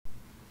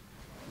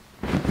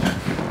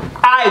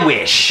I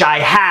wish I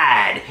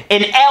had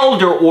an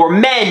elder or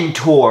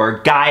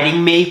mentor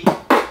guiding me.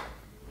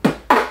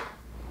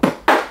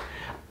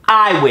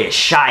 I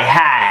wish I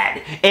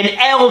had an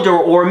elder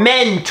or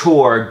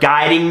mentor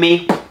guiding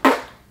me.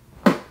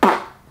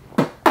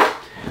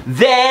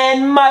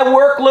 Then my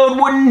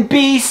workload wouldn't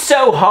be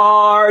so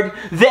hard.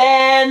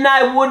 Then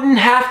I wouldn't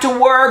have to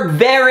work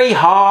very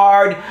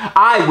hard.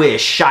 I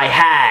wish I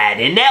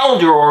had an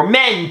elder or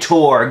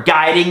mentor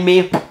guiding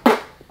me.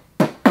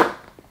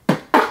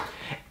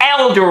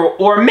 Elder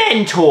or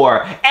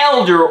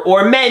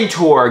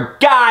mentor,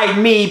 guide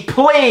me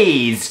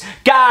please,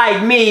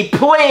 guide me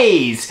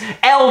please.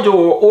 Elder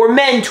or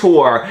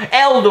mentor,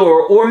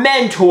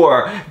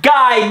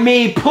 guide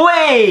me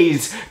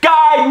please,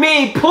 guide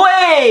me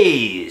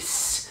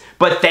please.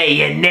 But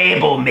they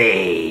enable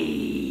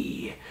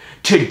me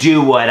to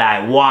do what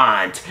I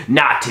want,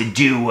 not to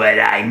do what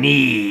I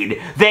need.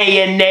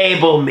 They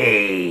enable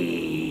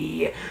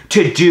me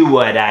to do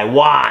what I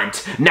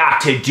want,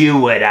 not to do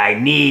what I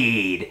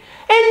need.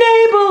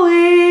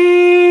 Enabling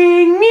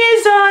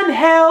is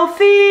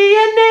unhealthy.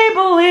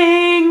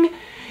 Enabling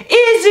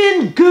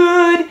isn't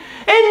good.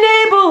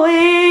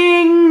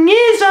 Enabling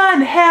is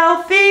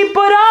unhealthy,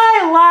 but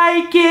I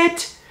like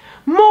it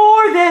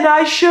more than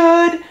I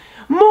should,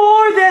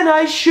 more than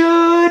I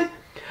should.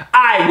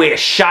 I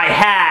wish I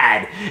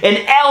had an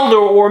elder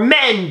or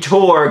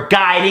mentor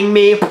guiding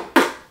me.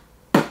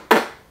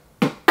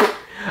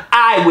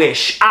 I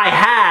wish I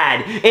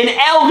had an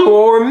elder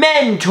or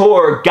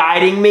mentor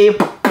guiding me.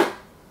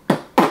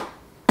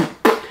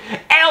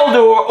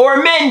 Elder or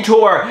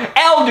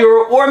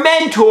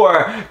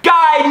mentor,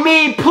 guide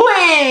me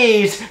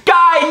please,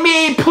 guide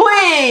me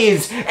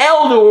please.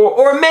 Elder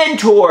or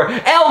mentor,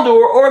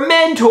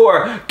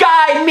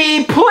 guide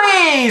me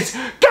please,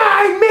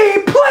 guide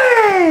me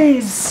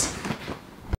please.